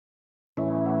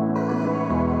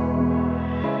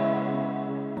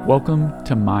Welcome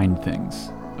to Mind Things,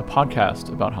 a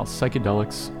podcast about how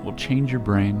psychedelics will change your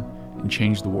brain and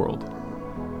change the world.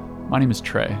 My name is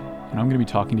Trey, and I'm going to be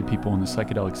talking to people in the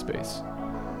psychedelic space.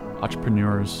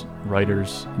 Entrepreneurs,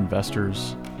 writers,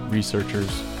 investors,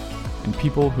 researchers, and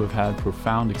people who have had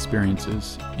profound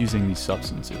experiences using these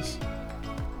substances.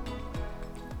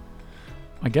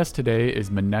 My guest today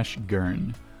is Manesh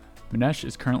Gurn. Manesh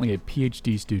is currently a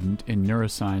PhD student in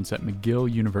neuroscience at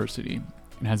McGill University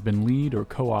and has been lead or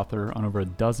co-author on over a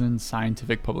dozen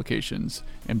scientific publications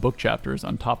and book chapters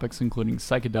on topics including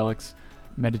psychedelics,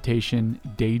 meditation,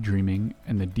 daydreaming,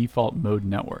 and the default mode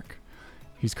network.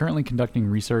 He's currently conducting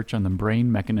research on the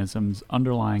brain mechanisms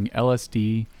underlying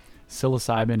LSD,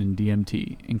 psilocybin, and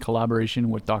DMT in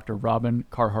collaboration with Dr. Robin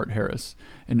Carhart-Harris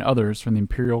and others from the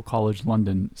Imperial College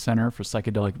London Center for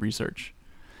Psychedelic Research.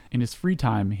 In his free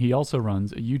time, he also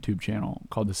runs a YouTube channel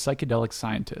called The Psychedelic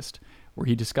Scientist, where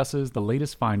he discusses the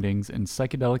latest findings in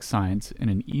psychedelic science in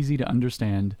an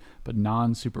easy-to-understand but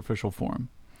non-superficial form.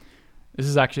 This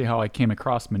is actually how I came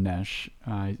across Manesh.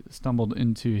 I stumbled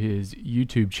into his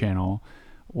YouTube channel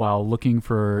while looking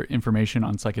for information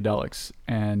on psychedelics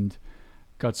and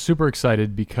got super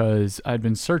excited because I'd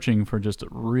been searching for just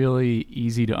really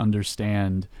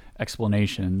easy-to-understand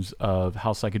explanations of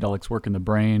how psychedelics work in the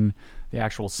brain, the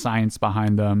actual science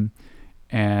behind them,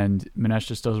 and Manesh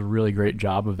just does a really great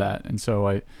job of that. And so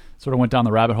I sort of went down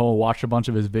the rabbit hole, watched a bunch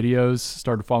of his videos,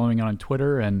 started following him on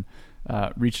Twitter, and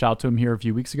reached out to him here a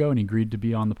few weeks ago, and he agreed to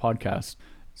be on the podcast.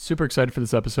 Super excited for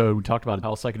this episode. We talked about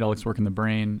how psychedelics work in the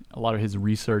brain, a lot of his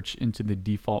research into the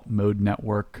default mode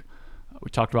network. We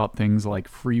talked about things like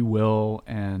free will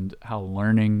and how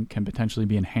learning can potentially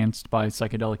be enhanced by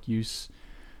psychedelic use.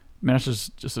 Manesh is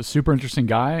just a super interesting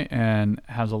guy and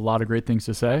has a lot of great things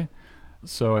to say.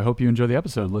 So I hope you enjoy the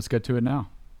episode. Let's get to it now.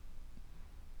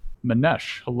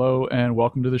 Manesh, hello and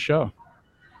welcome to the show.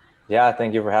 Yeah,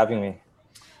 thank you for having me.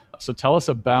 So tell us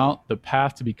about the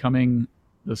path to becoming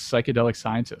the psychedelic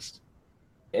scientist.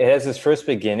 It has its first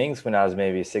beginnings when I was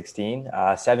maybe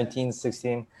 17,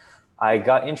 16. I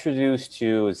got introduced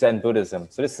to Zen Buddhism.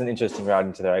 So this is an interesting route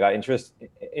into there. I got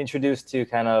introduced to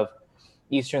kind of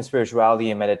Eastern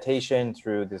spirituality and meditation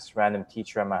through this random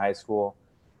teacher at my high school.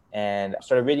 And I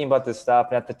started reading about this stuff.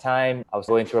 And at the time, I was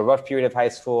going through a rough period of high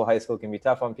school. High school can be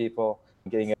tough on people.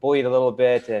 Getting bullied a little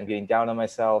bit and getting down on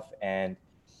myself. And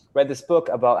read this book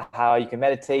about how you can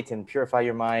meditate and purify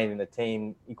your mind and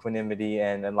attain equanimity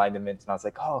and enlightenment. And I was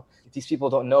like, oh, if these people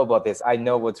don't know about this, I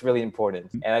know what's really important.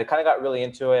 And I kind of got really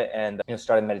into it and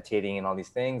started meditating and all these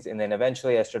things. And then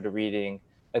eventually I started reading.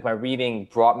 Like my reading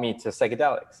brought me to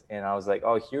psychedelics. And I was like,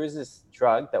 oh, here's this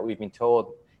drug that we've been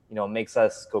told makes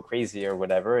us go crazy or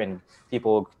whatever. And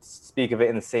people speak of it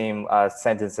in the same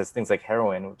sentence as things like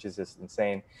heroin, which is just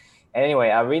insane. And anyway,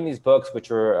 I'm reading these books, which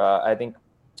were, I think,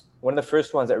 one of the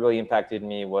first ones that really impacted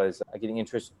me was getting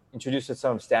introduced to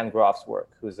some of Stan Grof's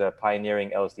work, who's a pioneering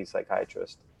LSD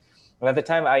psychiatrist. And at the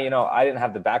time, I didn't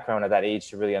have the background at that age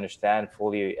to really understand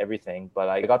fully everything, but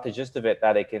I got the gist of it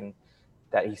that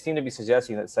he seemed to be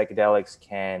suggesting that psychedelics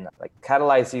can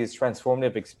catalyze these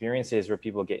transformative experiences where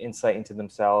people get insight into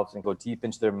themselves and go deep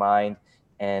into their mind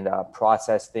and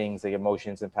process things like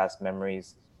emotions and past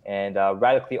memories and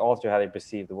radically alter how they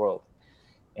perceive the world.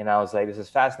 And I was like, this is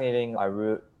fascinating.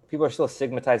 People are still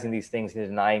stigmatizing these things and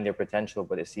denying their potential,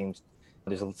 but it seems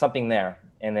there's something there.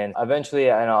 And then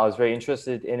eventually, I was very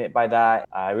interested in it by that.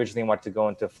 I originally wanted to go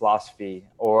into philosophy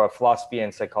or a philosophy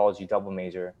and psychology double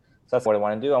major. So that's what I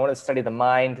want to do. I want to study the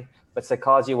mind, but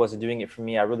psychology wasn't doing it for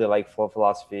me. I really like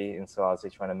philosophy, and so I was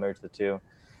trying to merge the two.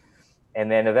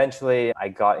 And then eventually I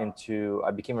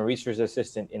became a research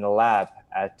assistant in a lab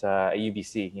at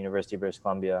UBC, University of British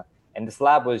Columbia. And this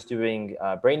lab was doing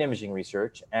brain imaging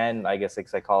research and I guess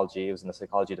psychology. It was in the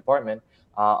psychology department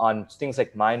on things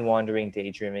like mind wandering,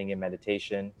 daydreaming, and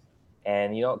meditation.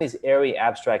 And, these airy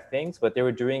abstract things, but they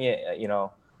were doing it,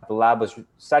 the lab was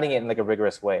studying it in a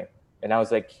rigorous way. And I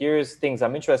was like, here's things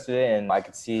I'm interested in. And I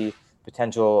could see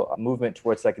potential movement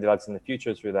towards psychedelics in the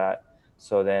future through that.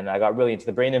 So then I got really into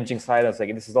the brain imaging side. I was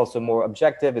like, this is also more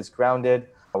objective. It's grounded.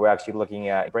 We're actually looking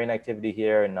at brain activity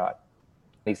here and not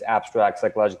these abstract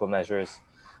psychological measures.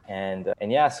 And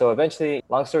yeah, so eventually,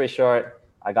 long story short,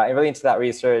 I got really into that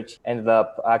research, ended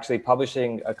up actually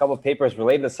publishing a couple of papers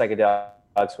related to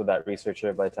psychedelics with that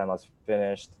researcher by the time I was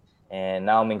finished. And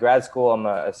now I'm in grad school. I'm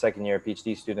a second year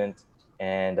PhD student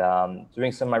and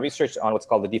doing some of my research on what's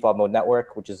called the default mode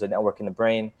network, which is a network in the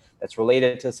brain that's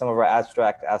related to some of our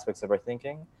abstract aspects of our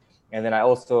thinking. And then I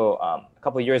also, a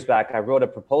couple of years back, I wrote a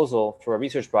proposal for a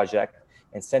research project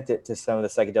and sent it to some of the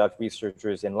psychedelic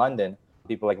researchers in London,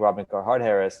 people like Robin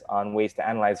Carhart-Harris, on ways to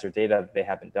analyze their data that they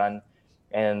haven't done.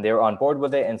 and they were on board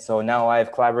with it. And so now I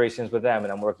have collaborations with them,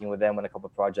 and I'm working with them on a couple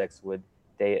of projects with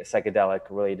psychedelic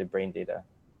related brain data.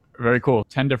 Very cool.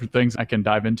 10 different things I can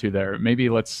dive into there. Maybe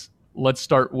let's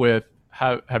start with,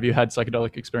 have you had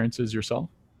psychedelic experiences yourself?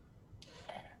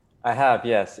 I have,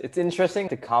 yes. It's interesting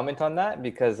to comment on that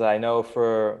because I know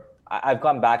I've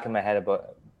gone back and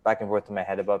forth in my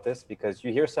head about this, because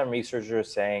you hear some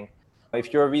researchers saying,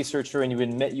 if you're a researcher and you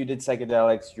admit you did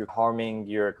psychedelics, you're harming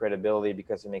your credibility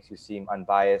because it makes you seem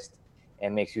unbiased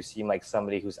and makes you seem like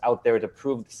somebody who's out there to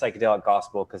prove the psychedelic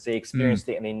gospel because they experienced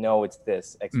it and they know it's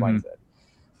this, X, Y, and Z.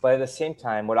 But at the same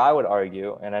time, what I would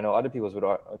argue, and I know other people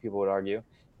would argue,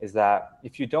 is that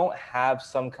if you don't have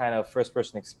some kind of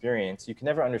first-person experience, you can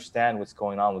never understand what's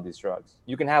going on with these drugs.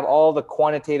 You can have all the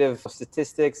quantitative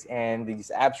statistics and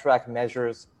these abstract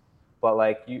measures, but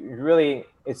like you really,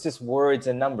 it's just words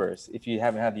and numbers if you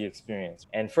haven't had the experience.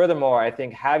 And furthermore, I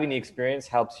think having the experience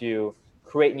helps you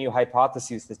create new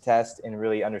hypotheses to test and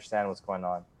really understand what's going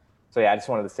on. So yeah, I just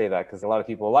wanted to say that because a lot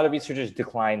of researchers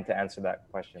decline to answer that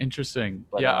question. Interesting.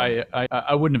 But, yeah,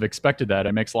 I wouldn't have expected that.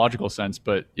 It makes logical sense,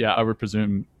 but yeah, I would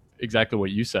presume exactly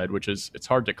what you said, which is it's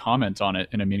hard to comment on it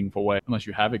in a meaningful way unless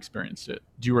you have experienced it.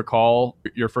 Do you recall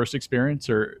your first experience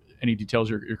or any details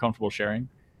you're comfortable sharing?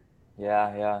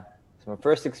 Yeah. So my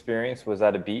first experience was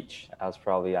at a beach. I was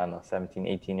probably, I don't know, 17,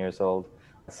 18 years old.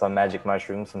 Some magic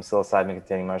mushrooms, some psilocybin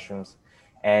containing mushrooms.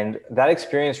 And that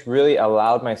experience really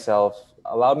allowed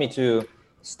me to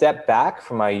step back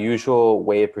from my usual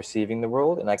way of perceiving the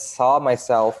world. And I saw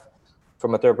myself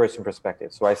from a third person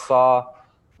perspective. So I saw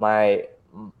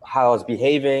how I was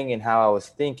behaving and how I was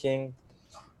thinking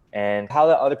and how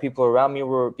the other people around me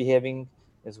were behaving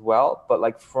as well. But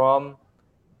like from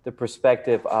the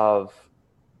perspective of,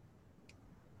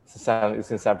 it's going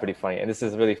to sound pretty funny. And this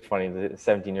is really funny, the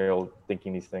 17-year-old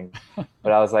thinking these things.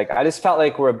 But I just felt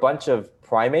like we're a bunch of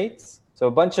primates. So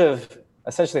a bunch of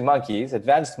essentially monkeys,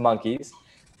 advanced monkeys,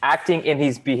 acting in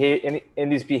these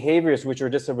behaviors, which are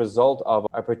just a result of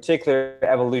a particular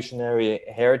evolutionary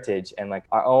heritage and like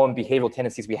our own behavioral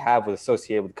tendencies we have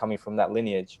associated with coming from that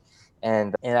lineage.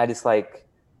 And I just like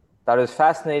thought it was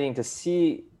fascinating to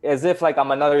see, as if like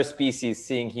I'm another species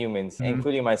seeing humans,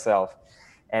 including myself.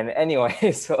 And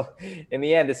anyway, so in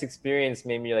the end, this experience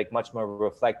made me like much more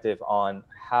reflective on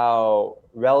how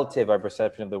relative our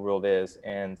perception of the world is,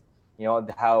 and you know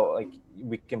how like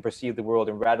we can perceive the world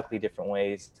in radically different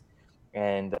ways.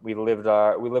 And we live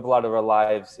a lot of our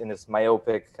lives in this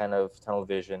myopic kind of tunnel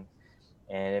vision.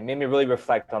 And it made me really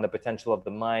reflect on the potential of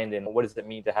the mind and what does it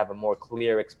mean to have a more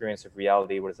clear experience of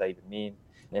reality? What does that even mean?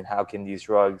 And how can these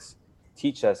drugs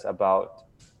teach us about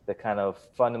the kind of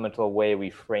fundamental way we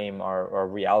frame our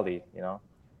reality, you know?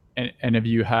 And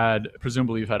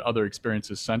presumably you've had other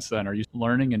experiences since then. Are you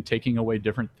learning and taking away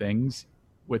different things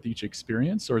with each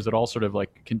experience? Or is it all sort of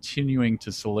like continuing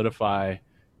to solidify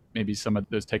maybe some of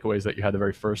those takeaways that you had the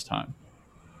very first time?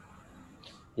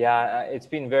 Yeah, it's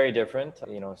been very different,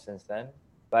 you know, since then.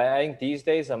 But I think these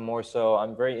days I'm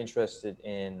very interested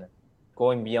in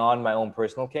going beyond my own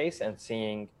personal case and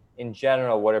seeing in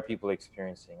general, what are people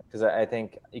experiencing? Because I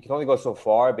think you can only go so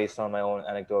far based on my own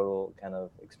anecdotal kind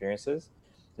of experiences.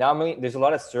 Now, there's a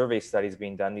lot of survey studies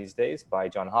being done these days by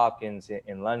Johns Hopkins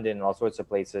in London and all sorts of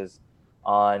places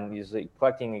on usually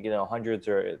collecting, hundreds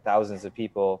or thousands of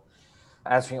people,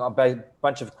 answering a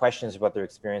bunch of questions about their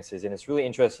experiences. And it's really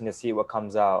interesting to see what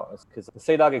comes out, because the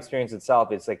psychedelic experience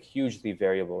itself is like hugely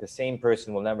variable. The same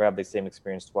person will never have the same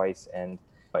experience twice. And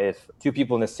if two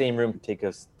people in the same room take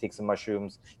some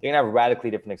mushrooms, they're gonna have radically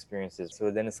different experiences.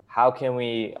 So then it's how can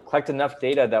we collect enough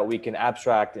data that we can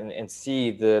abstract and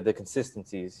see the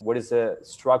consistencies? What is the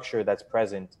structure that's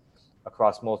present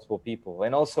across multiple people?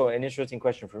 And also an interesting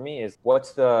question for me is,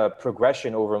 what's the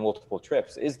progression over multiple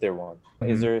trips? Is there one?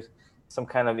 Mm-hmm. Is there some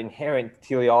kind of inherent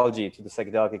teleology to the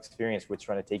psychedelic experience which is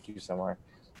trying to take you somewhere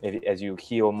as you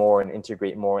heal more and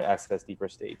integrate more and access deeper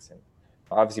states? And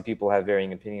obviously, people have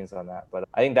varying opinions on that, but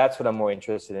I think that's what I'm more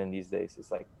interested in these days. Is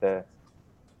like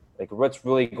what's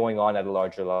really going on at a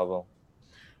larger level.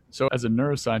 So, as a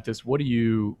neuroscientist,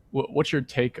 what's your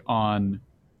take on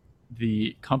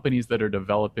the companies that are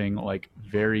developing like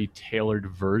very tailored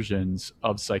versions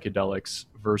of psychedelics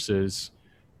versus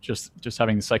just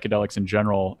having the psychedelics in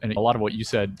general? And a lot of what you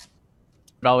said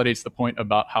validates the point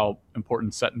about how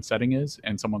important set and setting is,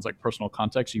 and someone's like personal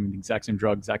context. You need the exact same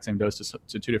drug, exact same dose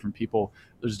to two different people.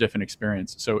 There's a different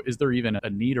experience. So is there even a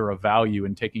need or a value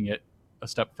in taking it a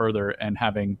step further and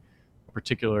having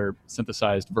particular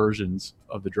synthesized versions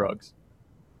of the drugs?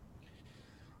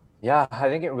 Yeah, I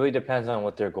think it really depends on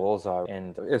what their goals are.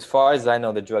 And as far as I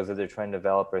know, the drugs that they're trying to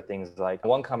develop are things like,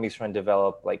 one company's trying to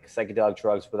develop like psychedelic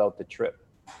drugs without the trip.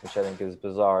 which I think is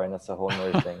bizarre, and that's a whole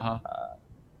nother thing. Uh-huh.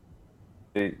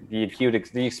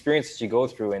 The experience that you go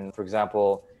through, and for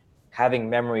example, having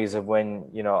memories of when,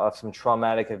 of some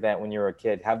traumatic event when you were a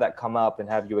kid, have that come up and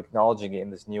have you acknowledging it in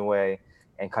this new way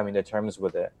and coming to terms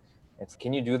with it.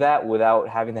 Can you do that without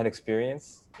having that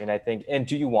experience? And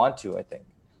do you want to, I think,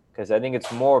 because I think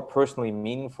it's more personally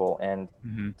meaningful and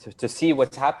to see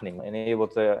what's happening and able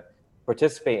to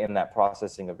participate in that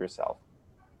processing of yourself.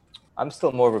 I'm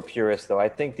still more of a purist, though. I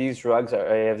think these drugs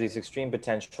have these extreme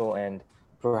potential, and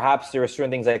perhaps there are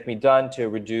certain things that can be done to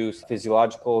reduce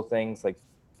physiological things like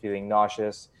feeling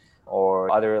nauseous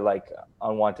or other like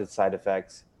unwanted side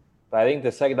effects. But I think the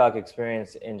psychedelic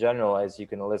experience in general, as you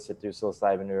can elicit through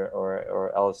psilocybin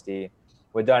or LSD,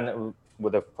 when done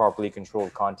with a properly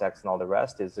controlled context and all the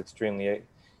rest, is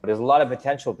there's a lot of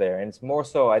potential there. And it's more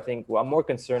so, I think, I'm more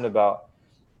concerned about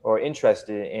or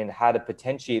interested in how to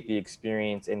potentiate the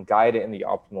experience and guide it in the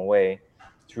optimal way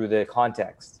through the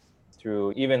context,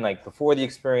 through even like before the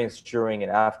experience, during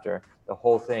and after the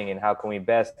whole thing, and how can we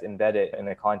best embed it in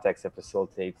a context that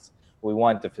facilitates what we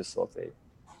want to facilitate.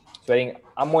 So I think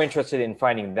I'm more interested in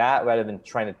finding that rather than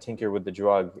trying to tinker with the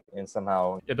drug and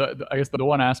somehow. Yeah, I guess the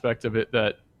one aspect of it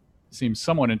that seems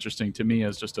somewhat interesting to me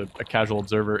as just a casual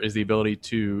observer is the ability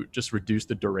to just reduce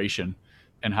the duration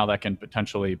and how that can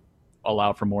potentially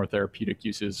allow for more therapeutic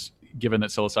uses, given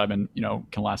that psilocybin,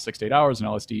 can last 6 to 8 hours and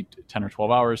LSD 10 or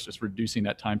 12 hours, just reducing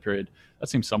that time period. That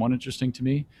seems somewhat interesting to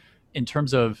me. In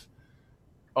terms of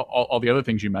all the other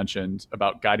things you mentioned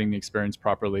about guiding the experience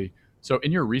properly. So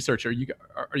in your research, are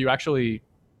you actually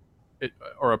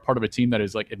or a part of a team that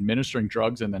is like administering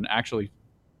drugs and then actually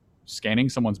scanning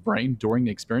someone's brain during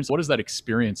the experience? What is that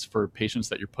experience for patients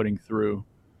that you're putting through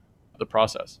the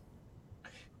process?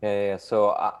 Yeah.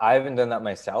 So I haven't done that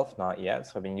myself, not yet.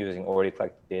 So I've been using already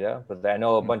collected data, but I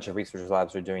know a bunch of research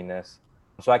labs are doing this.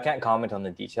 So I can't comment on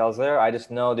the details there. I just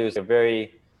know there's a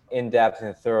very in-depth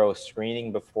and thorough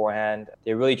screening beforehand.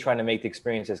 They're really trying to make the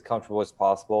experience as comfortable as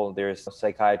possible. There's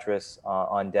psychiatrists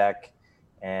on deck,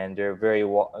 and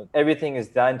everything is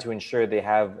done to ensure they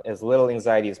have as little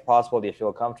anxiety as possible. They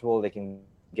feel comfortable. They can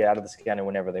get out of the scanner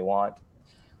whenever they want.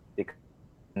 They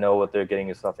know what they're getting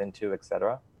themselves into,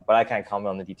 etc. But I can't comment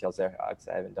on the details there because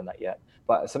I haven't done that yet.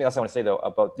 But something else I want to say, though,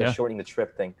 about the shortening the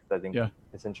trip thing, that I think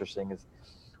is interesting, is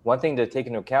one thing to take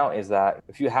into account is that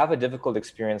if you have a difficult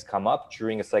experience come up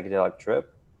during a psychedelic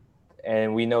trip,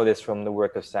 and we know this from the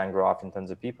work of Stan Grof and tons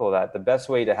of people, that the best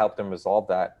way to help them resolve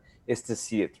that is to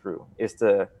see it through, is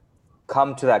to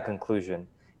come to that conclusion.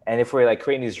 And if we're like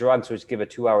creating these drugs which give a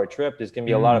 2-hour trip, there's going to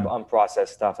be a lot of unprocessed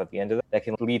stuff at the end of it that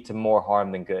can lead to more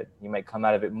harm than good. You might come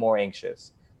out of it more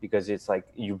anxious because it's like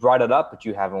you brought it up, but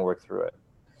you haven't worked through it.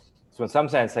 So in some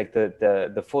sense, like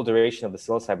the full duration of the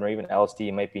psilocybin or even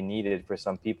LSD might be needed for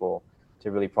some people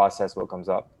to really process what comes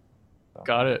up. So.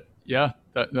 Got it. Yeah,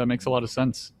 that makes a lot of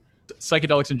sense.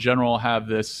 Psychedelics in general have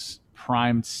this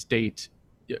primed state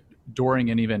during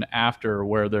and even after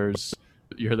where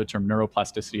you hear the term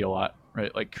neuroplasticity a lot,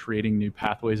 right? Like creating new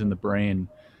pathways in the brain.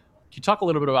 Can you talk a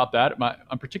little bit about that?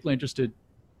 I'm particularly interested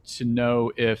to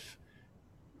know if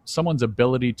someone's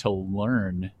ability to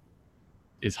learn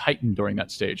is heightened during that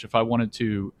stage. If I wanted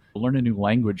to learn a new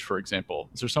language, for example,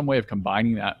 is there some way of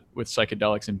combining that with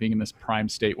psychedelics and being in this prime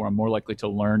state where I'm more likely to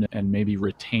learn and maybe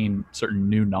retain certain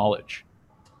new knowledge?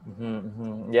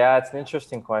 Yeah, it's an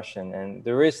interesting question. And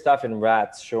there is stuff in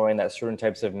rats showing that certain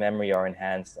types of memory are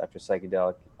enhanced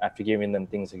after giving them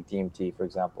things like DMT, for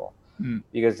example.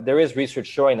 Because there is research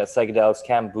showing that psychedelics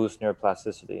can boost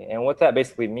neuroplasticity. And what that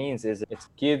basically means is it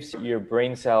gives your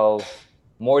brain cells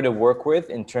more to work with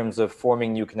in terms of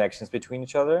forming new connections between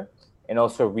each other and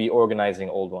also reorganizing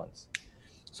old ones.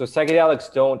 So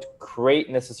psychedelics don't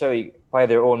necessarily by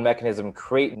their own mechanism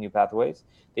create new pathways.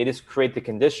 They just create the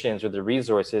conditions or the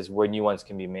resources where new ones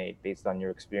can be made based on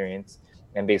your experience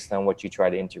and based on what you try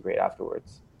to integrate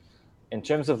afterwards. In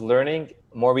terms of learning,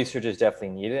 more research is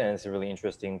definitely needed, and it's a really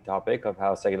interesting topic of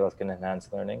how psychedelics can enhance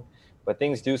learning. But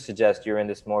things do suggest you're in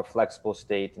this more flexible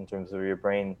state in terms of your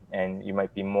brain, and you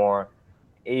might be more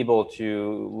able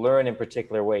to learn in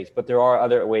particular ways. But there are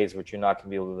other ways which you're not going to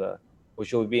be able to,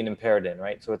 which you'll be impaired in,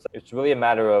 right? So it's really a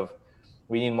matter of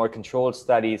we need more controlled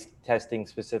studies, testing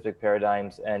specific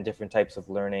paradigms and different types of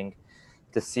learning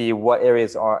to see what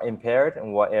areas are impaired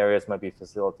and what areas might be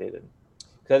facilitated.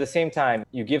 Because at the same time,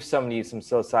 you give somebody some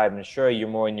psilocybin, sure, you're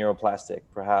more neuroplastic,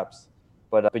 perhaps,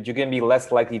 but you're going to be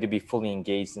less likely to be fully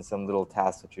engaged in some little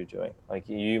task that you're doing. Like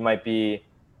you might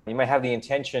have the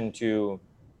intention to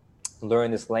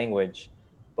learn this language,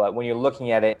 but when you're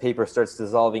looking at it, paper starts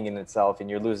dissolving in itself and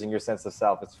you're losing your sense of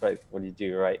self. It's right, what do you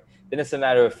do, right? Then it's a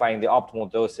matter of finding the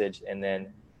optimal dosage and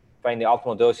then find the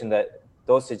optimal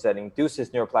dosage that induces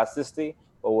neuroplasticity,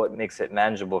 but what makes it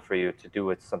manageable for you to do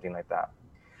with something like that.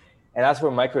 And that's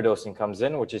where microdosing comes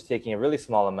in, which is taking a really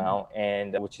small amount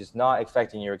and which is not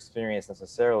affecting your experience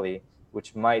necessarily,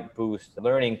 which might boost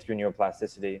learning through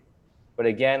neuroplasticity. But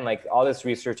again, like all this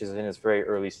research is in its very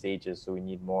early stages, so we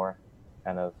need more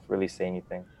kind of really say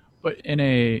anything. But in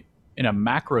a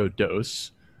macro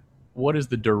dose, what is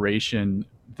the duration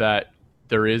that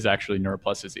there is actually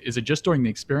neuroplasticity? Is it just during the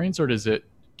experience, or does it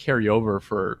carry over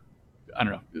for, I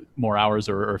don't know, more hours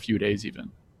or a few days even?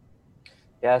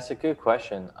 Yeah, it's a good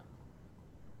question.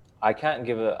 I can't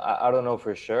give I don't know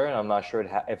for sure, and I'm not sure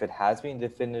if it has been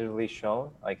definitively shown,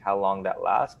 like how long that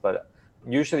lasts. But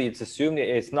usually it's assumed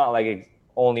it's not like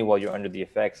only while you're under the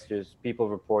effects. There's people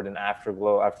report an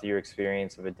afterglow after your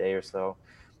experience of a day or so,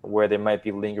 where there might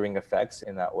be lingering effects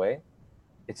in that way.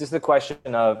 It's just a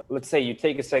question of, let's say you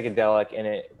take a psychedelic and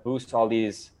it boosts all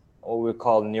these, what we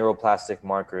call neuroplastic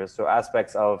markers, so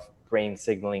aspects of brain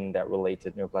signaling that relate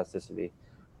to neuroplasticity.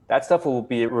 That stuff will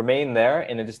remain there,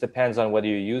 and it just depends on whether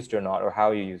you used it or not, or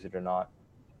how you use it or not.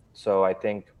 So I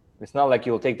think it's not like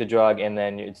you'll take the drug and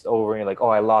then it's over and you're like, oh,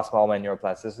 I lost all my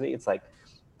neuroplasticity. It's like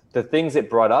the things it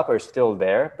brought up are still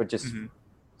there, but just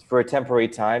for a temporary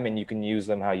time, and you can use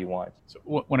them how you want. So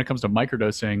when it comes to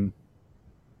microdosing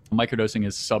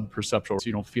is sub-perceptual, so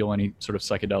you don't feel any sort of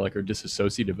psychedelic or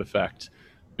dissociative effect.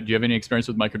 Do you have any experience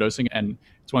with microdosing? And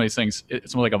it's one of these things,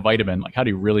 it's more like a vitamin. Like, how do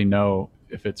you really know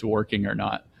if it's working or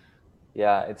not?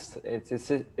 Yeah,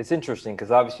 it's interesting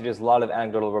because obviously there's a lot of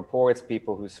anecdotal reports,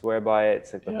 people who swear by it.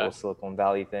 It's like the whole Silicon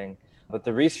Valley thing. But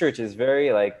the research is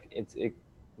very like, it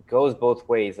goes both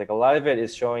ways. Like a lot of it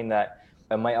is showing that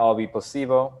it might all be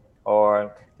placebo,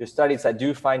 or there's studies that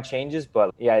do find changes.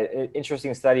 But yeah,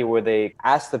 interesting study where they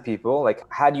asked the people, like,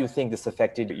 how do you think this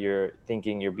affected your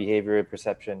thinking, your behavior,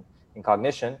 perception, and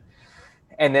cognition?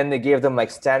 And then they gave them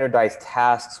like standardized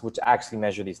tasks which actually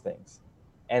measure these things.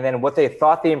 And then what they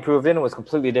thought they improved in was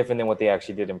completely different than what they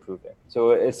actually did improve in.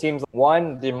 So it seems,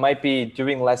 one, they might be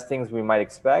doing less things we might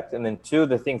expect. And then two,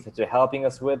 the things that they're helping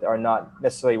us with are not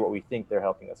necessarily what we think they're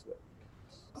helping us with.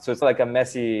 So it's like a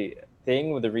messy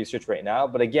thing with the research right now.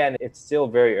 But again, it's still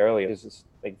very early. There's just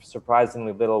like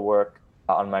surprisingly little work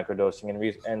on microdosing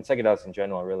and psychedelics in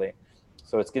general, really.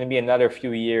 So it's going to be another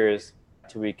few years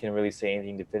till we can really say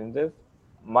anything definitive.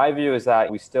 My view is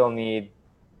that we still need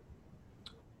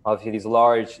obviously these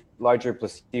larger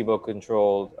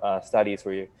placebo-controlled studies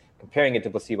where you're comparing it to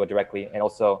placebo directly. And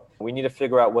also, we need to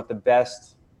figure out what the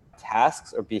best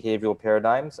tasks or behavioral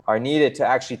paradigms are needed to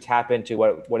actually tap into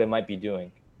what it might be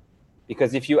doing.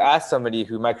 Because if you ask somebody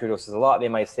who microdoses a lot, they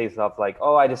might say stuff like,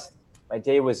 oh, my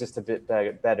day was just a bit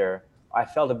better. I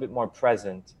felt a bit more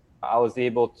present. I was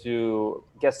able to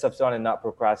get stuff done and not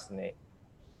procrastinate.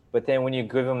 But then when you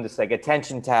give them this like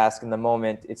attention task in the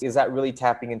moment, is that really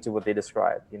tapping into what they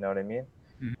describe? You know what I mean?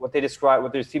 Mm-hmm. What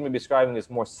they seem to be describing is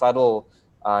more subtle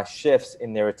shifts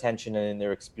in their attention and in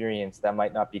their experience that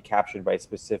might not be captured by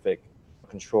specific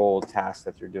controlled tasks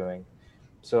that they're doing.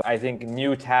 So I think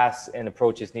new tasks and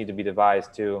approaches need to be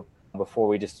devised too before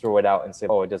we just throw it out and say,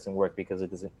 oh, it doesn't work because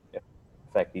it doesn't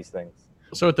affect these things.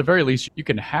 So at the very least, you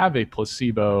can have a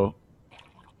placebo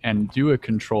and do a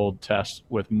controlled test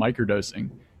with microdosing.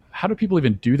 How do people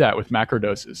even do that with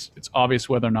macrodoses? It's obvious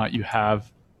whether or not you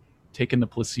have taken the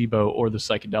placebo or the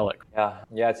psychedelic.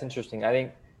 Yeah, it's interesting. I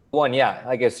think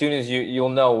like as soon as you'll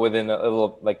know within a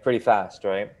little, like pretty fast,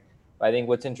 right? I think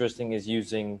what's interesting is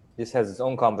this has its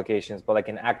own complications, but like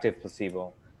an active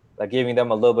placebo, like giving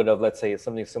them a little bit of, let's say,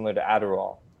 something similar to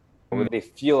Adderall, where they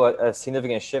feel a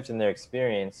significant shift in their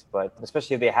experience, but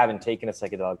especially if they haven't taken a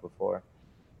psychedelic before.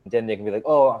 Then they can be like,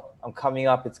 oh, I'm coming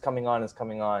up, it's coming on.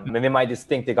 And then they might just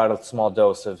think they got a small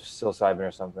dose of psilocybin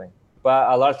or something.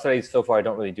 But a lot of studies so far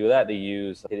don't really do that.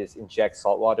 They just inject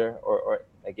salt water or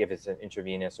like if it's an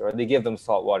intravenous, or they give them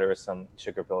salt water or some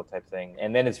sugar pill type thing.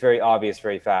 And then it's very obvious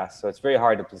very fast. So it's very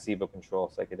hard to placebo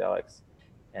control psychedelics.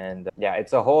 And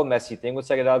it's a whole messy thing with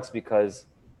psychedelics because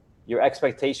your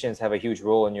expectations have a huge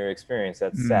role in your experience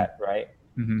that's set, right?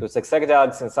 Mm-hmm. So it's like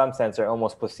psychedelics in some sense are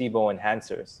almost placebo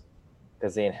enhancers,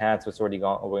 because they enhance what's already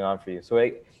going on for you. So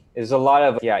there's a lot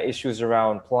of issues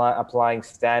around applying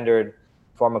standard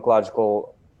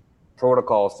pharmacological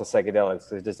protocols to psychedelics,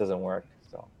 because it just doesn't work.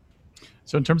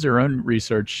 So in terms of your own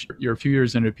research, you're a few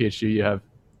years into a PhD, you have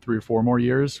 3 or 4 more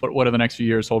years. What do the next few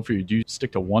years hold for you? Do you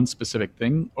stick to one specific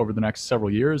thing over the next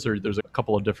several years, or there's a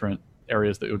couple of different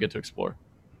areas that you'll get to explore?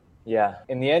 Yeah.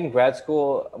 In the end, grad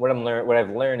school, what I've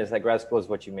learned is that grad school is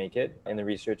what you make it in the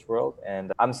research world.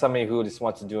 And I'm somebody who just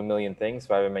wants to do a million things.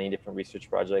 So I have many different research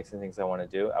projects and things I want to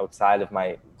do outside of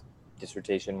my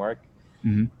dissertation work.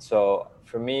 Hmm. So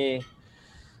for me,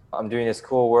 I'm doing this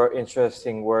cool work,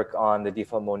 interesting work on the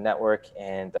default mode network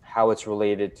and how it's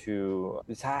related to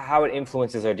how it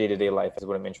influences our day-to-day life is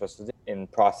what I'm interested in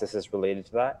processes related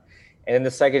to that. And in the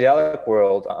psychedelic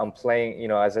world, I'm playing,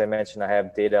 as I mentioned, I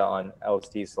have data on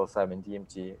LSD, psilocybin,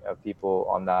 DMT, of people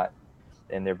on that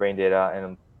in their brain data. And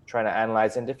I'm trying to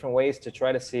analyze in different ways to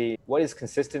try to see what is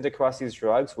consistent across these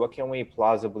drugs. What can we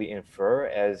plausibly infer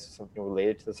as something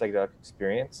related to the psychedelic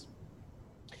experience?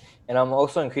 And I'm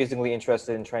also increasingly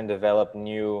interested in trying to develop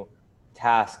new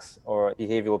tasks or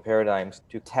behavioral paradigms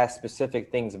to test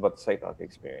specific things about the psychedelic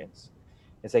experience.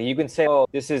 It's like you can say, "Oh,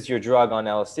 this is your drug on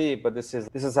LSD, but this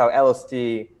is how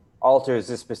LSD alters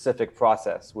this specific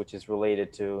process, which is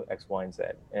related to X, Y, and Z."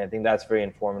 And I think that's very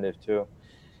informative too.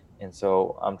 And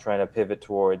so I'm trying to pivot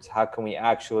towards how can we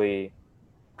actually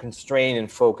constrain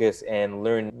and focus and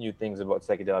learn new things about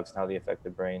psychedelics and how they affect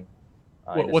the brain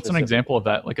in a What's an specific example way. of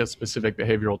that, like a specific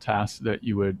behavioral task that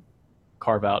you would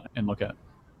carve out and look at?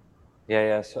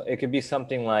 Yeah. So it could be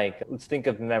something like, let's think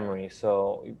of memory.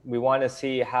 So we want to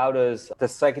see how does do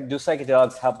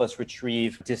psychedelics help us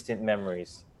retrieve distant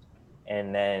memories?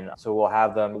 And then, so we'll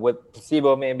have them with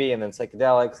placebo maybe, and then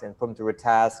psychedelics, and put them through a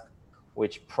task,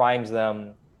 which primes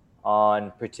them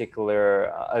on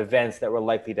particular events that were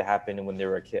likely to happen when they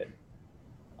were a kid.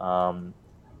 Um,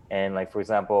 and like, for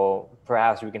example,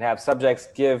 perhaps we can have subjects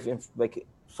give like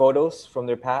photos from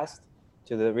their past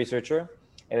to the researcher,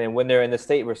 and then when they're in the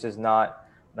state versus not,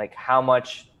 like how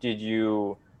much did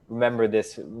you remember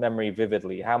this memory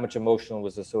vividly, how much emotion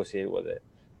was associated with it,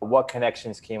 what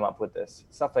connections came up with this,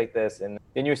 stuff like this. And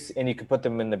then you can put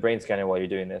them in the brain scanner while you're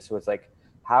doing this. So it's like,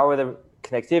 how are the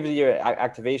connectivity or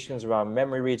activations around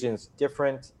memory regions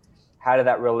different? How did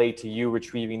that relate to you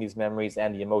retrieving these memories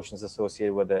and the emotions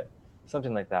associated with it?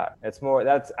 Something like that.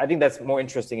 I think that's more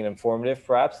interesting and informative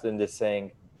perhaps than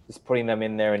just putting them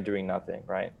in there and doing nothing,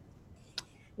 right?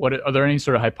 What are there any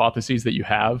sort of hypotheses that you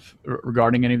have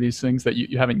regarding any of these things that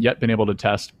you haven't yet been able to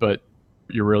test, but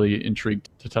you're really intrigued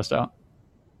to test out?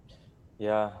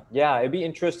 Yeah, it'd be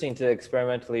interesting to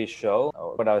experimentally show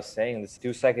what I was saying. Let's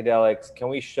do psychedelics. Can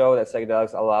we show that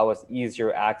psychedelics allow us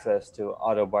easier access to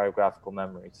autobiographical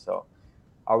memories? So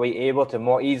are we able to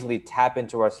more easily tap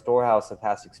into our storehouse of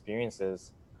past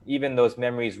experiences, even those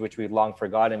memories which we've long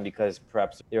forgotten because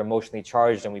perhaps they're emotionally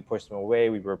charged and we push them away,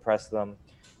 we repress them?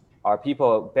 Are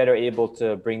people better able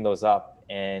to bring those up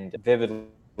and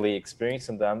vividly experience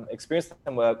them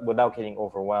without getting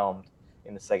overwhelmed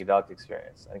in the psychedelic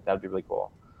experience? I think that'd be really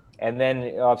cool. And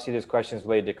then obviously there's questions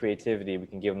related to creativity. We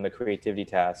can give them the creativity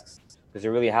tasks because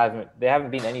there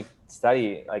haven't been any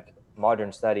study, like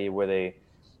modern study, where they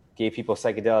gave people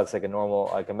psychedelics like a normal,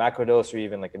 like a macro dose or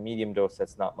even like a medium dose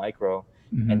that's not micro,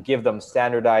 Mm-hmm. and give them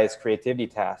standardized creativity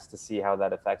tasks to see how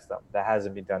that affects them. That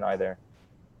hasn't been done either.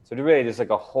 So really, there's like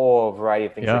a whole variety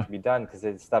of things that Yeah. can be done because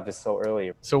this stuff is so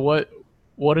early. So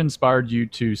what inspired you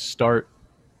to start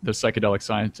the Psychedelic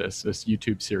Scientist, this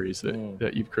YouTube series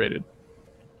that you've created?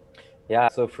 Yeah.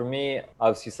 So for me,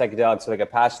 obviously psychedelics are like a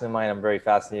passion of mine. I'm very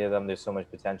fascinated with them. There's so much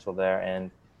potential there.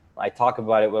 And I talk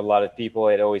about it with a lot of people.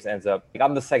 It always ends up, like,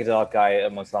 I'm the psychedelic guy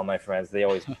amongst all my friends. They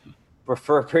always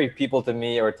prefer people to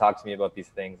me or talk to me about these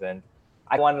things. And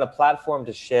I wanted a platform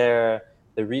to share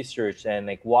the research and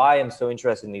like why I'm so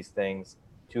interested in these things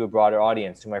to a broader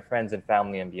audience, to my friends and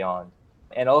family and beyond.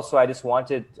 And also,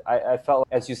 I felt,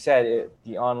 as you said,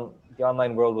 the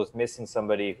online world was missing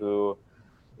somebody who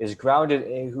is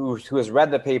grounded, who has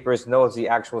read the papers, knows the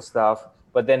actual stuff,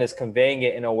 but then is conveying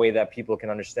it in a way that people can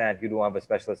understand who don't have a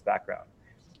specialist background.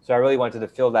 So I really wanted to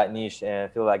fill that niche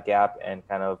and fill that gap and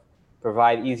kind of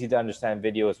provide easy to understand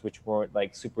videos which weren't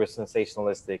like super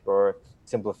sensationalistic or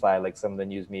simplified like some of the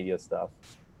news media stuff.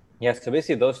 Yeah, so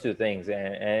basically those two things,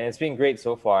 and it's been great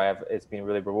so far. It's been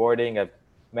really rewarding. I've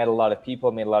met a lot of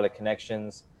people, made a lot of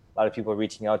connections, a lot of people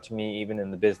reaching out to me, even in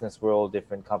the business world,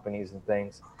 different companies and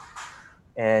things.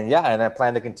 And yeah, and I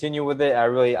plan to continue with it.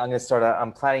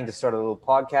 I'm planning to start a little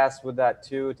podcast with that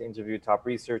too, to interview top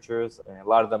researchers. And a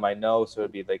lot of them I know, so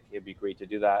it'd be great to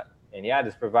do that. And yeah,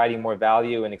 just providing more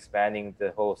value and expanding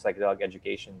the whole psychedelic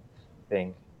education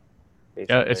thing, Yeah, it's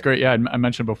basically. great. Yeah, I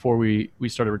mentioned before we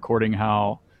started recording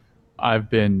how I've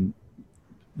been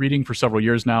reading for several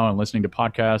years now and listening to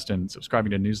podcasts and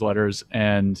subscribing to newsletters.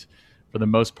 And for the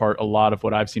most part, a lot of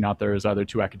what I've seen out there is either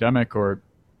too academic or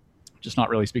just not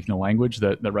really speaking the language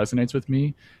that resonates with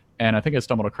me. And I think I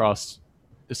stumbled across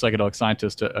the Psychedelic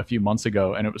Scientist a few months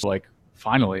ago, and it was like,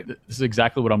 finally, this is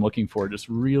exactly what I'm looking for. Just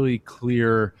really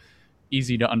clear,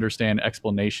 easy to understand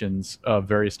explanations of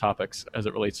various topics as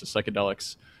it relates to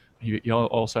psychedelics. You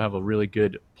also have a really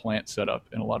good plant setup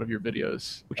in a lot of your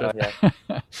videos, which Yeah,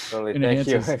 totally. Thank you. I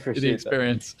enhances the appreciate that.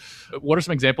 experience. What are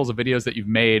some examples of videos that you've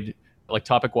made, like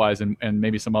topic wise, and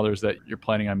maybe some others that you're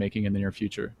planning on making in the near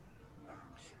future?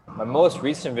 My most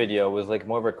recent video was like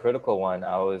more of a critical one.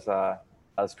 I was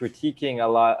critiquing a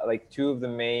lot, like two of the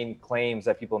main claims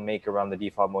that people make around the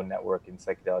default mode network in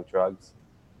psychedelic drugs.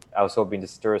 I was hoping to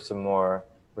stir some more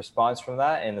response from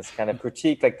that, and it's kind of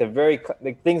critique like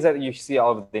like things that you see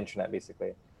all over the internet,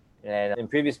 basically. And in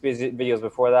previous videos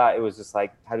before that, it was just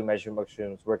like how do measure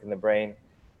mushrooms work in the brain.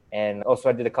 And also,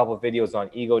 I did a couple of videos on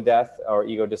ego death or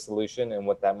ego dissolution and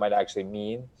what that might actually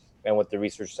mean and what the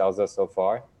research tells us so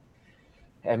far.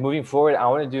 And moving forward, I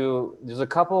want to there's a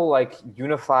couple like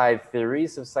unified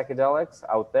theories of psychedelics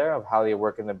out there of how they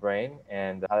work in the brain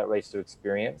and how that relates to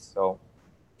experience. So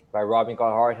by Robin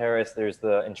Carhart Harris, there's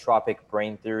the entropic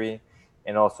brain theory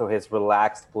and also his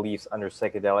relaxed beliefs under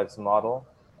psychedelics model.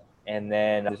 And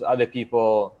then there's other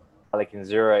people like in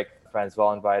Zurich, Franz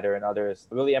Wallenweiter and others,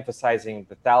 really emphasizing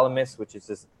the thalamus, which is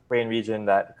this brain region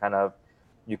that kind of,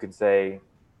 you could say,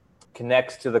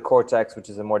 connects to the cortex, which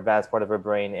is a more advanced part of our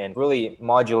brain, and really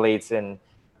modulates and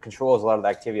controls a lot of the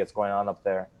activity that's going on up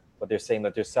there. But they're saying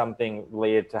that there's something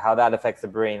related to how that affects the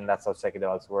brain, and that's how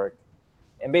psychedelics work.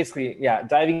 And basically, yeah,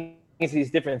 diving into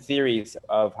these different theories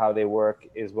of how they work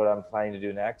is what I'm planning to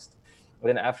do next. But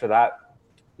then after that,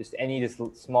 just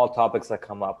small topics that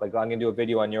come up. Like I'm gonna do a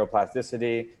video on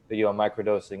neuroplasticity, video on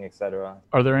microdosing, etc.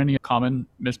 Are there any common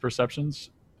misperceptions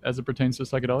as it pertains to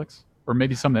psychedelics? Or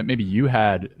maybe some that maybe you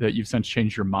had that you've since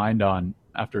changed your mind on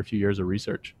after a few years of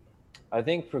research? I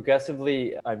think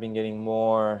progressively I've been getting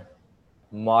more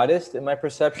modest in my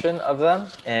perception of them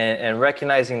and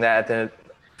recognizing that.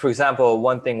 For example,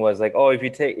 one thing was like, oh,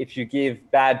 if you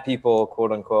give bad people,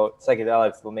 quote unquote,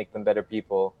 psychedelics, it'll make them better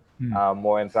people,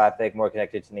 more empathic, more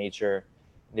connected to nature.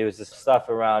 There was this stuff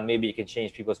around maybe you can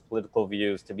change people's political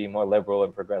views to be more liberal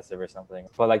and progressive or something.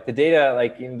 But like the data,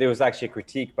 there was actually a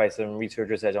critique by some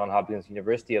researchers at Johns Hopkins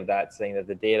University of that, saying that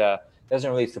the data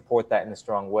doesn't really support that in a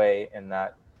strong way, and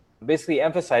that basically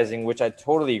emphasizing, which I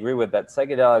totally agree with, that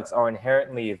psychedelics are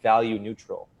inherently value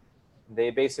neutral. They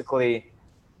basically,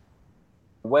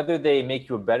 whether they make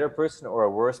you a better person or a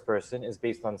worse person is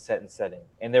based on set and setting.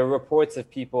 And there are reports of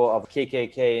people, of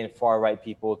KKK and far right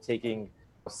people taking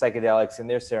psychedelics in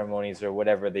their ceremonies or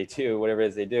whatever it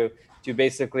is they do, to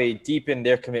basically deepen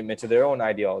their commitment to their own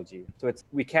ideology. So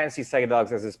we can't see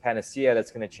psychedelics as this panacea that's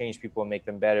going to change people and make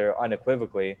them better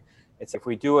unequivocally. It's if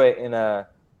we do it in a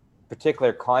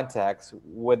particular context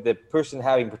with the person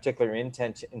having particular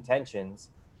intentions,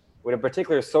 with a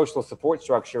particular social support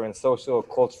structure and social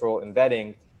cultural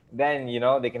embedding, then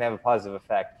they can have a positive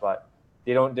effect. But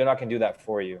they're not going to do that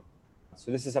for you. So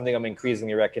this is something I'm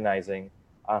increasingly recognizing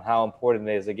on how important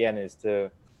it is to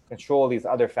control these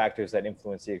other factors that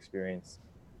influence the experience.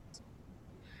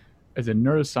 As a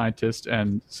neuroscientist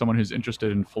and someone who's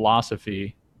interested in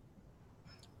philosophy,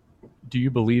 do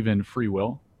you believe in free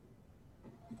will?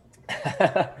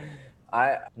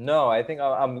 I think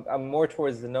I'm more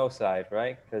towards the no side,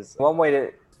 right? Because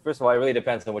first of all, it really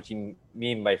depends on what you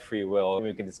mean by free will.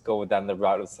 We can just go down the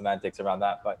route of semantics around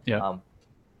that. But yeah.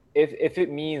 If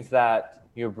it means that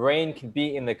your brain can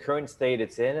be in the current state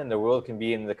it's in and the world can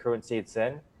be in the current state it's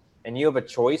in, and you have a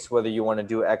choice whether you want to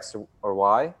do X or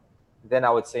Y, then I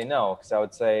would say no. Because I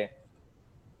would say,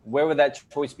 where would that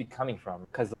choice be coming from?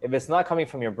 Because if it's not coming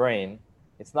from your brain,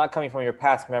 it's not coming from your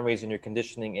past memories and your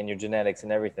conditioning and your genetics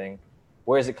and everything,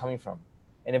 where is it coming from?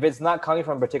 And if it's not coming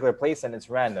from a particular place, then it's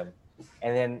random.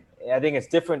 And then I think it's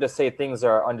different to say things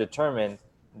are undetermined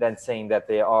than saying that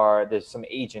there's some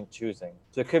agent choosing.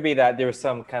 So it could be that there's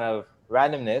some kind of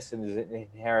randomness and there's an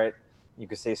inherent, you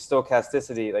could say,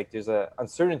 stochasticity, like there's a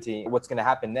uncertainty what's going to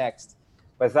happen next,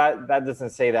 but that doesn't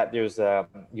say that there's you have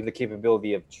the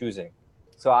capability of choosing.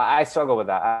 So I struggle with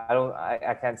that.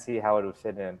 I can't see how it would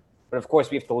fit in, but of course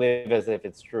we have to live as if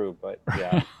it's true. But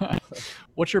yeah.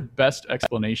 What's your best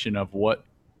explanation of what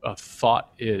a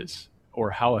thought is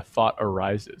or how a thought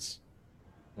arises?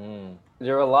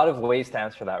 There are a lot of ways to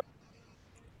answer that.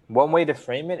 One way to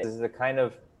frame it is a kind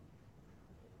of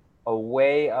a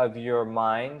way of your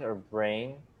mind or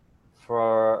brain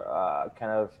for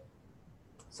kind of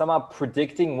somehow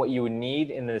predicting what you would need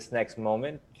in this next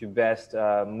moment to best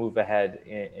move ahead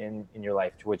in your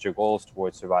life towards your goals,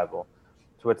 towards survival.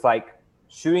 So it's like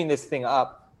shooting this thing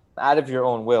up out of your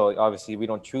own will. Obviously, we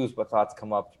don't choose what thoughts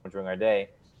come up during our day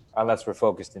unless we're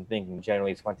focused in thinking.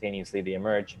 Generally, spontaneously, they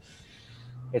emerge.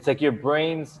 It's like your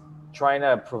brain's trying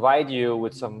to provide you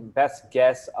with some best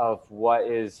guess of what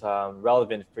is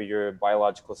relevant for your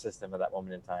biological system at that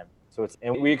moment in time. So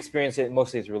and we experience it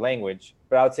mostly through language,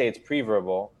 but I would say it's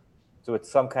pre-verbal. So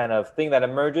it's some kind of thing that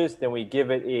emerges, then we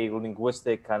give it a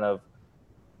linguistic kind of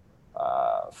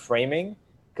framing,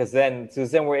 because then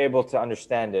we're able to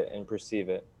understand it and perceive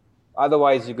it.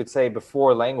 Otherwise, you could say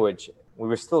before language, we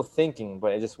were still thinking,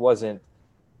 but it just wasn't,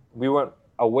 we weren't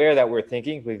aware that we're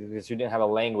thinking because you didn't have a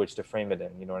language to frame it in,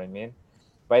 you know what I mean?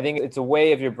 But I think it's a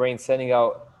way of your brain sending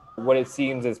out what it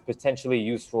seems as potentially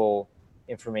useful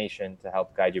information to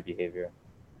help guide your behavior.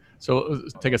 So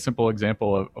take a simple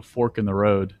example of a fork in the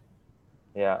road.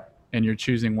 Yeah. And you're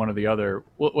choosing one or the other.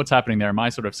 What's happening there? Am I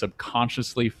sort of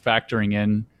subconsciously factoring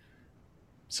in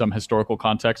some historical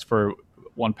context for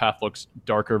one path looks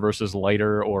darker versus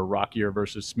lighter or rockier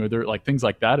versus smoother, like things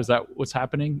like that? Is that what's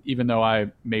happening, even though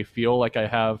I may feel like I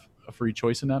have a free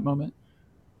choice in that moment?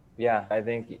 Yeah, I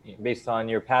think based on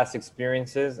your past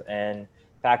experiences and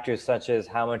factors such as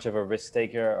how much of a risk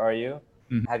taker are you?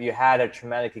 Mm-hmm. Have you had a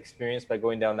traumatic experience by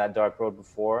going down that dark road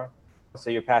before? So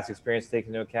your past experience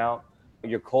taken into account.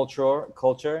 Your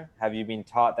culture, have you been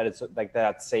taught that it's like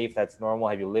that's safe, that's normal?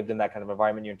 Have you lived in that kind of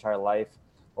environment your entire life?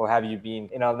 Or have you been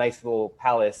in a nice little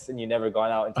palace and you never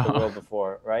gone out into the world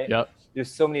before, right? Yep.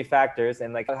 There's so many factors,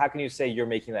 and like, how can you say you're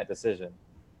making that decision?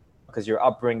 Because your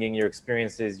upbringing, your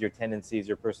experiences, your tendencies,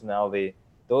 your personality,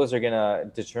 those are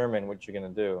gonna determine what you're gonna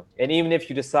do. And even if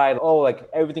you decide, oh, like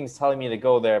everything's telling me to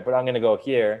go there, but I'm gonna go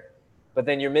here, but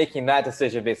then you're making that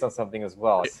decision based on something as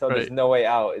well. So There's no way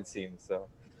out, it seems. So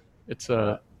it's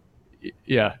a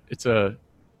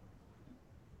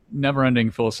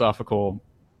never-ending philosophical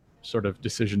sort of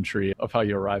decision tree of how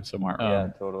you arrive somewhere. Yeah,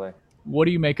 totally. What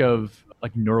do you make of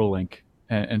like Neuralink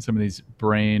and some of these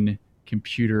brain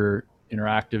computer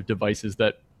interactive devices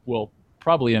that will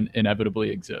probably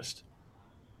inevitably exist?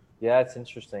 Yeah, it's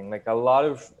interesting. Like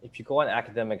if you go on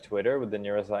academic Twitter with the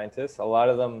neuroscientists, a lot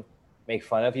of them make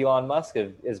fun of Elon Musk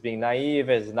as being naive,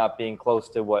 as not being close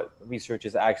to what research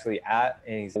is actually at.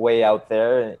 And he's way out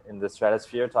there in the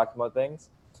stratosphere talking about things,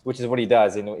 which is what he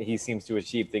does. And he seems to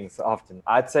achieve things often.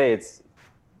 I'd say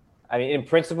in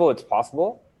principle, it's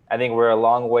possible. I think we're a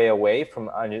long way away from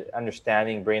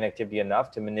understanding brain activity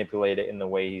enough to manipulate it in the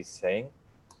way he's saying.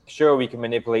 Sure, we can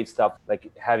manipulate stuff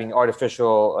like having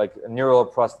artificial, like neural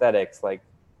prosthetics, like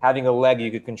having a leg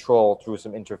you could control through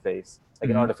some interface, like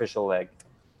an artificial leg.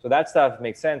 So that stuff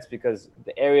makes sense because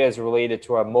the areas related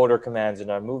to our motor commands and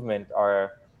our movement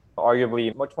are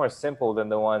arguably much more simple than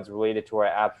the ones related to our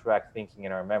abstract thinking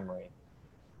and our memory.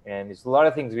 And there's a lot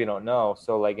of things we don't know.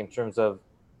 So like in terms of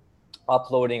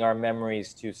uploading our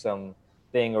memories to some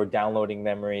thing or downloading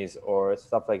memories or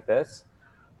stuff like this,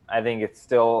 I think it's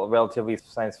still relatively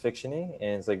science fiction-y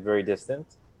and it's like very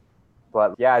distant.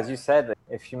 But yeah, as you said,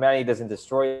 if humanity doesn't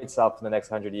destroy itself in the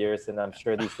next 100 years, then I'm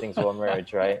sure these things will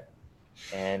emerge, right?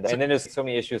 And then there's so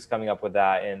many issues coming up with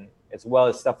that, and as well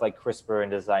as stuff like CRISPR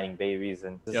and designing babies,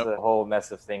 and this is a whole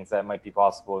mess of things that might be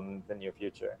possible in the near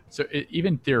future. So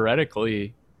even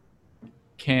theoretically,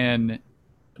 can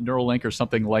Neuralink or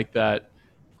something like that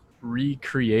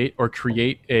recreate or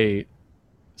create a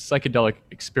psychedelic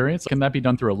experience? Can that be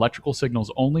done through electrical signals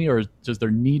only, or does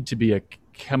there need to be a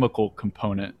chemical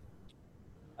component?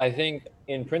 I think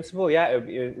in principle, yeah,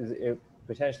 it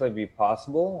potentially be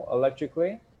possible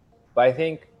electrically, but I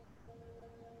think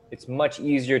it's much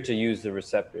easier to use the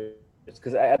receptors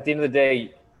because at the end of the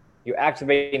day, you're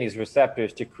activating these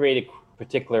receptors to create a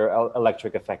particular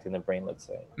electric effect in the brain, let's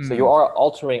say. So you are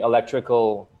altering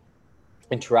electrical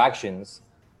interactions,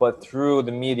 but through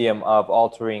the medium of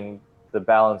altering the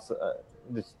balance,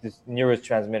 this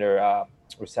neurotransmitter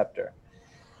receptor.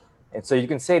 And so you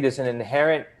can say there's an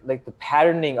inherent, like the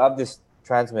patterning of this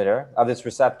transmitter, of this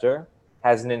receptor,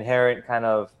 has an inherent kind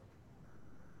of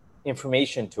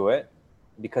information to it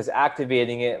because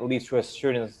activating it leads to a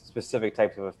certain specific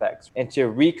types of effects. And to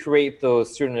recreate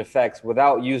those certain effects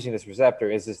without using this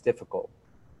receptor is just difficult.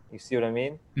 You see what I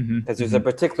mean? Because there's a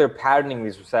particular patterning of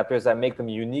these receptors that make them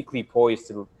uniquely poised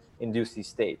to induce these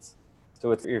states.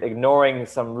 So you're ignoring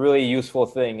some really useful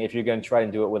thing if you're going to try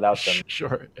and do it without them.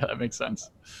 Sure, yeah, that makes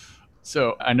sense.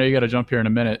 So I know you got to jump here in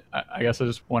a minute. I guess I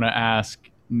just want to ask,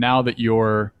 now that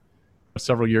you're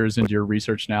several years into your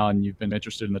research now and you've been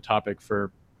interested in the topic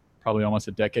for probably almost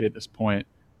a decade at this point,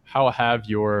 how have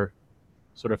your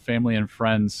sort of family and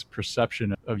friends'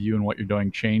 perception of you and what you're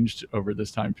doing changed over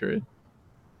this time period?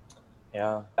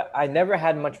 Yeah, I never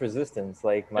had much resistance.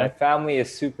 Like my family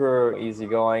is super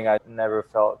easygoing. I never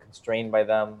felt constrained by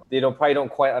them. They probably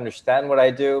don't quite understand what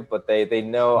I do, but they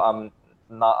know I'm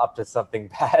not up to something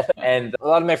bad. And a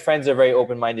lot of my friends are very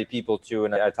open-minded people too.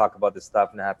 And I talk about this stuff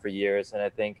and have for years. And I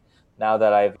think now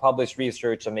that I've published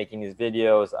research, I'm making these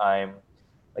videos, I'm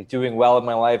like doing well in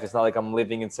my life. It's not like I'm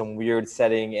living in some weird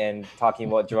setting and talking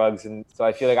about drugs. And so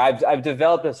I feel like I've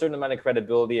developed a certain amount of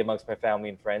credibility amongst my family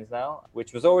and friends now,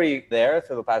 which was already there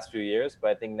for the past few years. But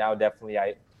I think now definitely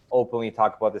I openly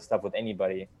talk about this stuff with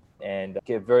anybody and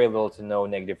get very little to no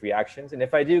negative reactions. And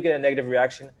if I do get a negative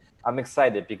reaction, I'm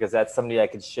excited because that's somebody I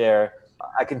can share.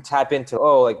 I can tap into,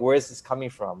 oh, like, where is this coming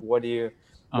from? What's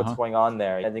going on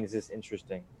there? I think it's just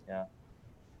interesting. Yeah.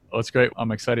 Well, that's great.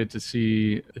 I'm excited to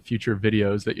see the future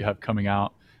videos that you have coming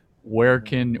out. Where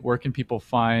can people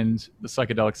find the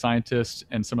Psychedelic Scientist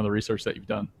and some of the research that you've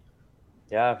done?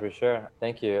 Yeah, for sure.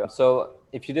 Thank you. So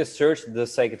if you just search The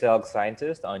Psychedelic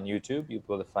Scientist on YouTube, you'll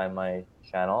be able to find my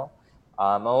channel.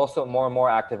 I'm also more and more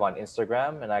active on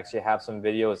Instagram, and I actually have some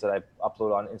videos that I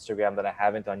upload on Instagram that I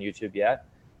haven't on YouTube yet.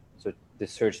 So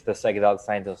just search The Psychedelic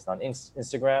Scientist on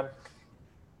Instagram.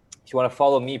 If you want to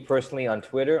follow me personally on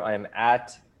Twitter, I am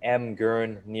at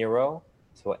mgirneuro.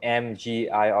 So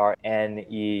MGIRNEURO.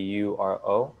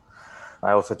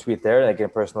 I also tweet there, like in a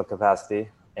personal capacity.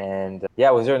 And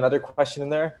was there another question in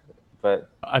there? But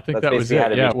I think that was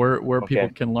it. Yeah, where people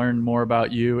can learn more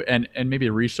about you and maybe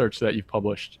research that you've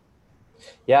published.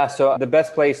 Yeah, so the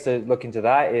best place to look into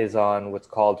that is on what's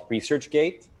called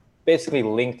ResearchGate, basically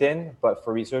LinkedIn, but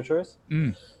for researchers.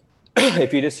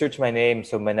 If you just search my name,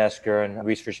 so Manesh Girne,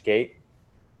 ResearchGate,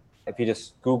 if you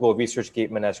just Google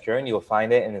ResearchGate Manesh Girne, you'll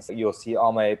find it, and you'll see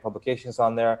all my publications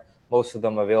on there, most of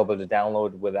them available to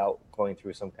download without going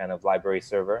through some kind of library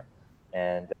server.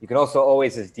 And you can also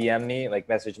always just DM me, like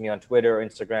message me on Twitter or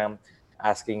Instagram,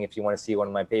 asking if you want to see one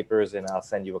of my papers, and I'll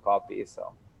send you a copy.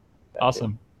 So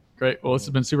awesome. Great. Well, this has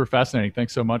been super fascinating.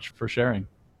 Thanks so much for sharing.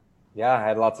 Yeah, I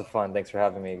had lots of fun. Thanks for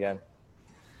having me again.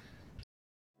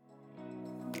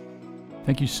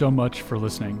 Thank you so much for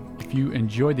listening. If you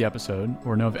enjoyed the episode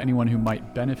or know of anyone who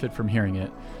might benefit from hearing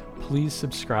it, please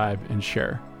subscribe and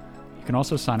share. You can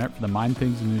also sign up for the Mind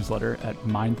Things newsletter at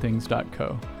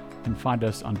mindthings.co and find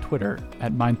us on Twitter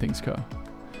at mindthingsco.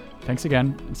 Thanks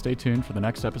again, and stay tuned for the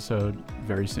next episode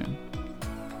very soon.